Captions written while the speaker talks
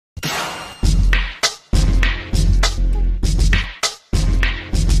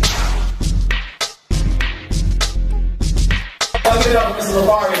Mr.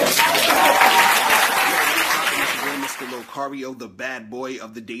 Locario, the bad boy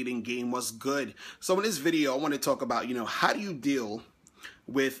of the dating game. What's good? So in this video, I want to talk about, how do you deal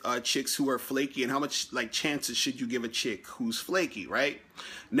with chicks who are flaky, and how much chances should you give a chick who's flaky, right?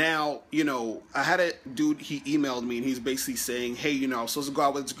 Now, I had a dude, he emailed me and he's basically saying, hey, I was supposed to go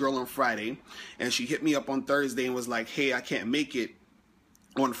out with this girl on Friday, and she hit me up on Thursday and was like, hey, I can't make it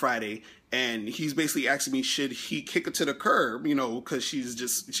on Friday. And he's basically asking me, should he kick her to the curb, because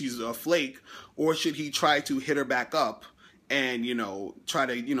she's a flake, or should he try to hit her back up and, try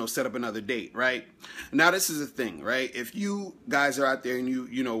to, set up another date, right? Now, this is the thing, right? If you guys are out there and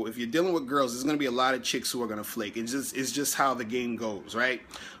if you're dealing with girls, there's going to be a lot of chicks who are going to flake. It's just how the game goes, right?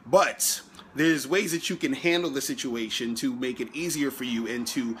 But there's ways that you can handle the situation to make it easier for you and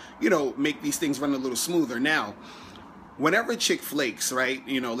to, make these things run a little smoother. Now, whenever a chick flakes, right,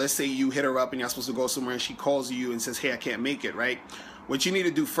 let's say you hit her up and you're supposed to go somewhere and she calls you and says, hey, I can't make it, right? What you need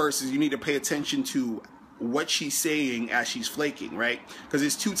to do first is you need to pay attention to what she's saying as she's flaking, right? Because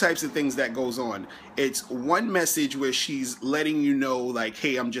there's two types of things that goes on. It's one message where she's letting you know, like,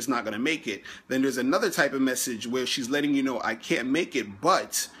 hey, I'm just not going to make it. Then there's another type of message where she's letting you know, I can't make it,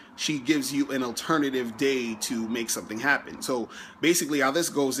 but she gives you an alternative day to make something happen. So basically how this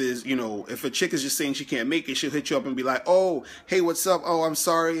goes is, if a chick is just saying she can't make it, she'll hit you up and be like, oh, hey, what's up? Oh, I'm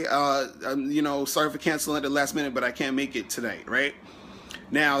sorry. I'm, sorry for canceling at the last minute, but I can't make it tonight, right?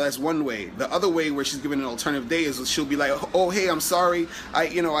 Now, that's one way. The other way where she's giving an alternative day is she'll be like, oh, hey, I'm sorry.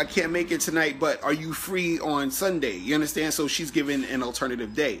 I can't make it tonight, but are you free on Sunday? You understand? So she's giving an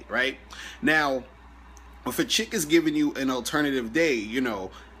alternative day, right? Now, if a chick is giving you an alternative day,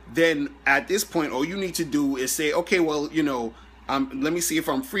 then at this point, all you need to do is say, okay, well, let me see if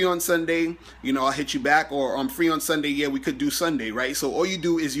I'm free on Sunday, I'll hit you back, or I'm free on Sunday, yeah, we could do Sunday, right? So all you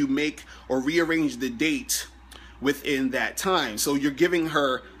do is you make or rearrange the date within that time. So you're giving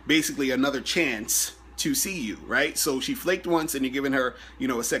her basically another chance to see you, right? So she flaked once and you're giving her,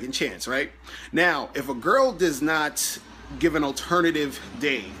 a second chance, right? Now, if a girl does not give an alternative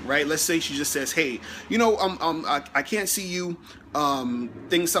day, right? Let's say she just says, hey, I can't see you,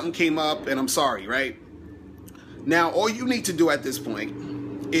 something came up and I'm sorry, right? Now, all you need to do at this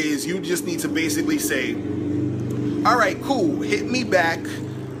point is you just need to basically say, all right, cool, hit me back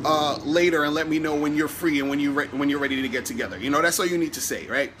later and let me know when you're free and when you're ready to get together. That's all you need to say,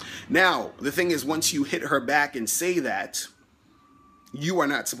 right? Now, the thing is, once you hit her back and say that, you are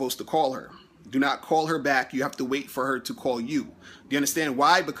not supposed to call her. Do not call her back. You have to wait for her to call you. Do you understand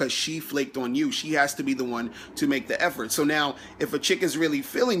why? Because she flaked on you. She has to be the one to make the effort. So now, if a chick is really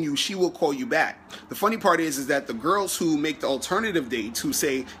feeling you, she will call you back. The funny part is that the girls who make the alternative dates, who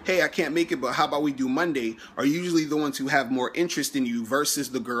say, hey, I can't make it, but how about we do Monday, are usually the ones who have more interest in you versus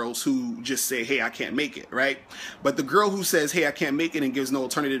the girls who just say, hey, I can't make it, right? But the girl who says, hey, I can't make it and gives no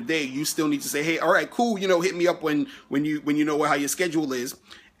alternative day, you still need to say, hey, all right, cool, hit me up when you know how your schedule is.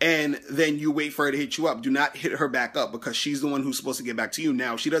 And then you wait for her to hit you up. Do not hit her back up, because she's the one who's supposed to get back to you.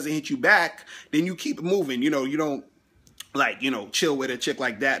 Now, if she doesn't hit you back, then you keep moving. You don't chill with a chick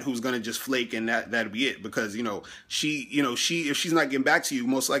like that who's gonna just flake and that'll be it. Because she if she's not getting back to you,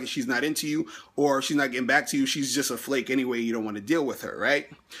 most likely she's not into you, or she's not getting back to you, she's just a flake anyway. You don't want to deal with her, right?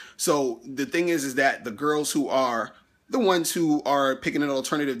 So the thing is that the girls who are the ones who are picking an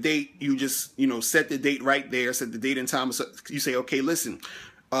alternative date, you just set the date right there, set the date and time. So you say, okay, listen,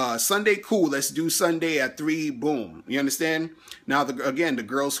 Sunday, cool, let's do Sunday at 3, boom. You understand? Now, again, the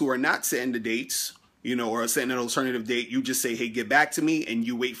girls who are not setting the dates, or setting an alternative date, you just say, hey, get back to me, and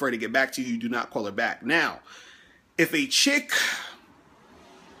you wait for her to get back to you. You do not call her back. Now, if a chick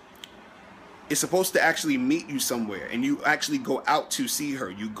is supposed to actually meet you somewhere, and you actually go out to see her,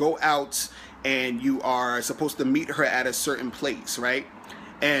 you go out and you are supposed to meet her at a certain place, right?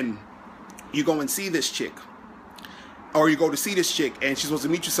 And you go and see this chick, or you go to see this chick and she's supposed to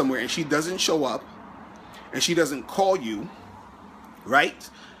meet you somewhere and she doesn't show up and she doesn't call you, right?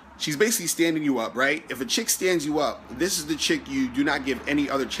 She's basically standing you up, right? If a chick stands you up, this is the chick you do not give any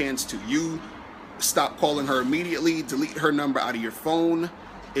other chance to. You stop calling her immediately, delete her number out of your phone.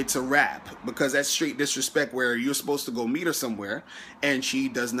 It's a wrap, because that's straight disrespect where you're supposed to go meet her somewhere and she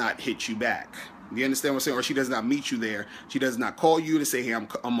does not hit you back. You understand what I'm saying? Or she does not meet you there. She does not call you to say, hey, I'm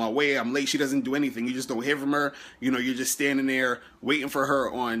on my way, I'm late. She doesn't do anything. You just don't hear from her. You're just standing there waiting for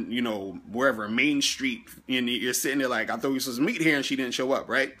her on, wherever, Main Street. And you're sitting there like, I thought we were supposed to meet here and she didn't show up,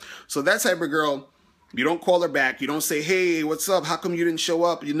 right? So that type of girl, you don't call her back. You don't say, hey, what's up? How come you didn't show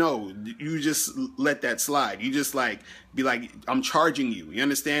up? You just let that slide. You just be like, I'm charging you. You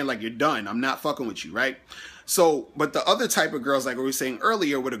understand? Like, you're done. I'm not fucking with you, right? So, but the other type of girls, like we were saying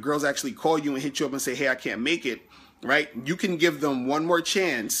earlier, where the girls actually call you and hit you up and say, hey, I can't make it, right? You can give them one more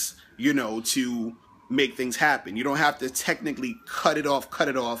chance, you know, to make things happen. You don't have to technically cut it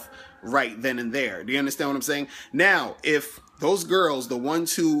off right then and there. Do you understand what I'm saying? Now, if those girls, the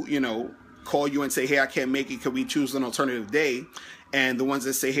ones who, you know, call you and say, hey, I can't make it, could we choose an alternative day? And the ones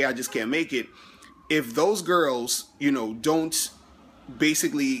that say, hey, I just can't make it, if those girls, you know, don't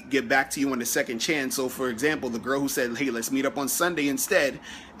basically get back to you on the second chance. So for example, the girl who said, hey, let's meet up on Sunday instead,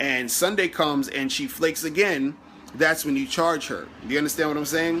 and Sunday comes and she flakes again, that's when you charge her. Do you understand what I'm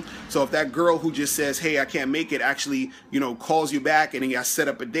saying? So if that girl who just says, hey, I can't make it, actually, you know, calls you back and then you set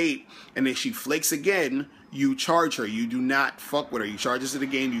up a date, and then she flakes again, you charge her. You do not fuck with her. You charge her to the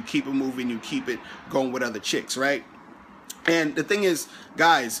game, you keep it moving, you keep it going with other chicks, right? And the thing is,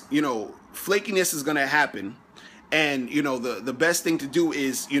 guys, you know, flakiness is gonna happen. And, you know, the best thing to do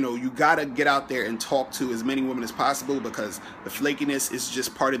is, you know, you got to get out there and talk to as many women as possible, because the flakiness is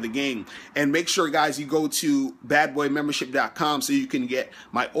just part of the game. And make sure, guys, you go to badboymembership.com so you can get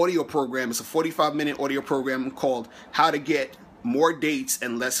my audio program. It's a 45-minute audio program called How to Get More Dates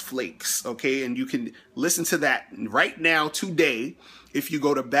and Less Flakes. Okay, and you can listen to that right now today if you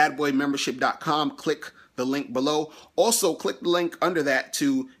go to badboymembership.com, click the link below. Also, click the link under that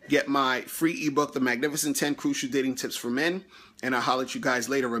to get my free ebook, The Magnificent 10 Crucial Dating Tips for Men. And I'll holler at you guys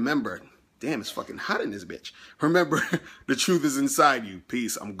later. Remember, damn, it's fucking hot in this bitch. Remember, the truth is inside you.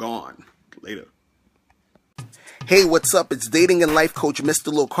 Peace. I'm gone. Later. Hey, what's up? It's dating and life coach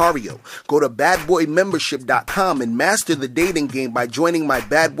Mr. Locario. Go to badboymembership.com and master the dating game by joining my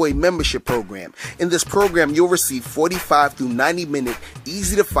Bad Boy Membership program. In this program, you'll receive 45 through 90-minute,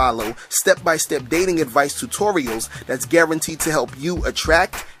 easy-to-follow, step-by-step dating advice tutorials that's guaranteed to help you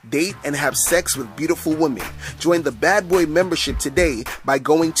attract, date, and have sex with beautiful women. Join the Bad Boy Membership today by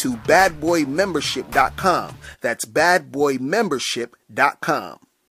going to badboymembership.com. That's badboymembership.com.